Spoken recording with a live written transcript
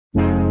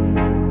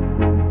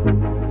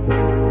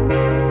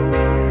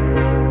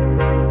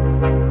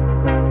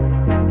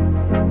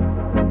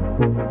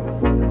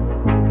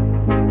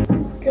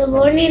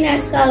morning,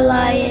 Ascot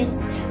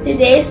Lions.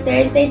 Today is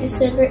Thursday,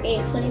 December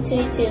 8th,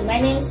 2022. My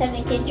name is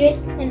Heaven Kendrick.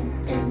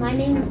 And my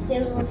name is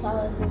Dylan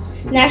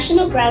Rosales.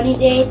 National Brownie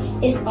Day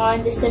is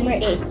on December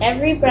 8th.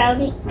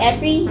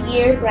 Every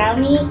year,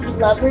 brownie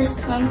lovers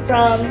come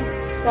from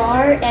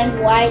far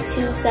and wide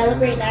to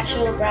celebrate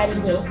National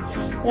Brownie Day.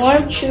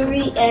 Warm,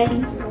 chewy,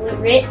 and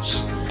rich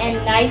and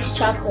nice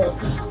chocolate,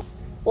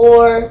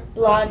 or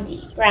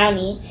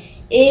brownie,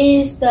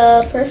 is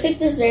the perfect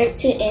dessert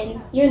to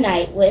end your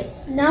night with.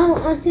 Now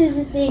onto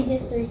this day in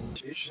history.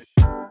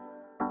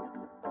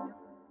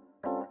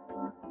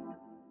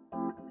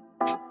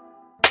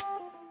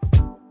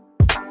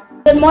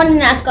 Good morning,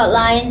 Ascot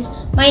Lions.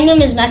 My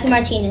name is Matthew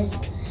Martinez.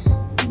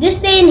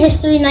 This day in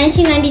history,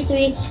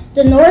 1993,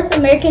 the North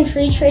American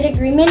Free Trade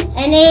Agreement,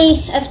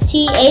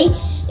 NAFTA,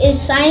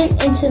 is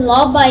signed into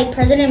law by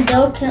President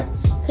Bill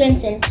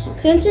Clinton.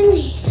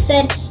 Clinton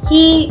said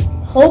he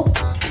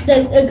hoped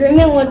the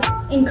agreement would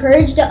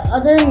encourage the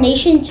other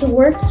nations to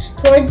work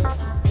towards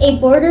a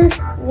broader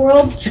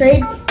world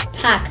trade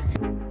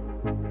pact.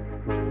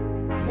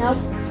 Now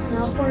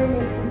for an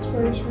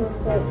inspirational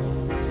quote.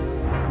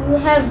 You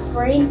have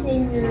brains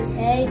in your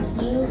head,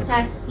 you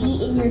have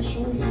feet in your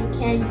shoes, you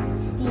can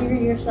steer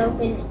yourself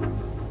in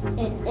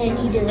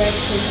any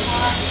direction.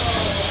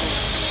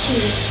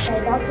 Choose.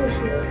 By Dr.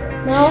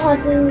 Seuss. Now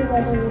onto the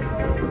weather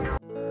report.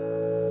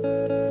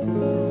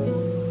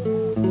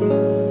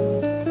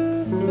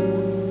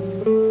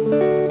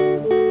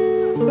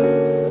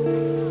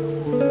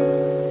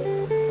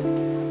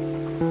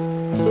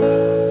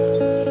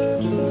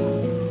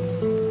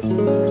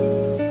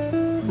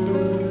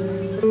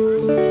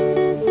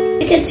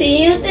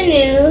 Continue with the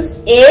news.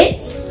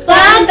 It's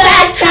fun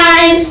fact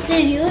time.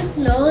 Did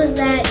you know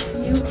that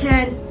you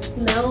can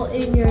smell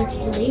in your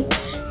sleep?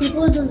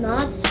 People do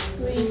not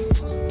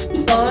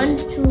respond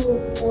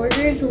to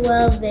orders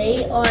while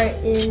they are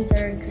in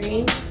their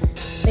dream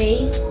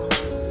phase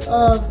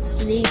of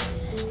sleep.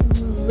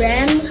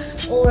 REM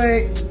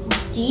or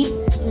deep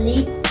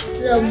sleep,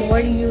 the more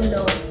you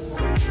know.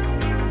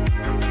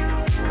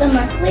 The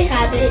monthly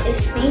habit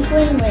is think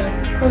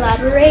win-win.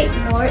 Collaborate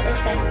more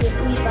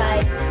effectively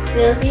by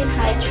building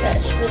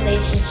high-trust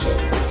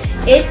relationships.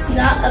 It's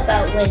not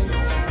about winning.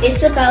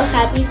 It's about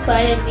having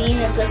fun and being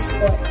a good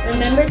sport.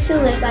 Remember to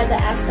live by the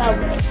Ascot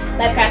way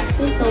by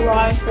practicing the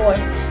roaring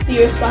force. Be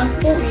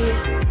responsible,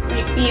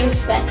 be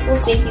respectful,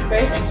 safety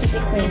first, and keep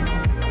it clean.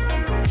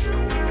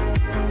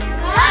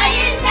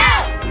 Lions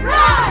out!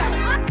 Roar!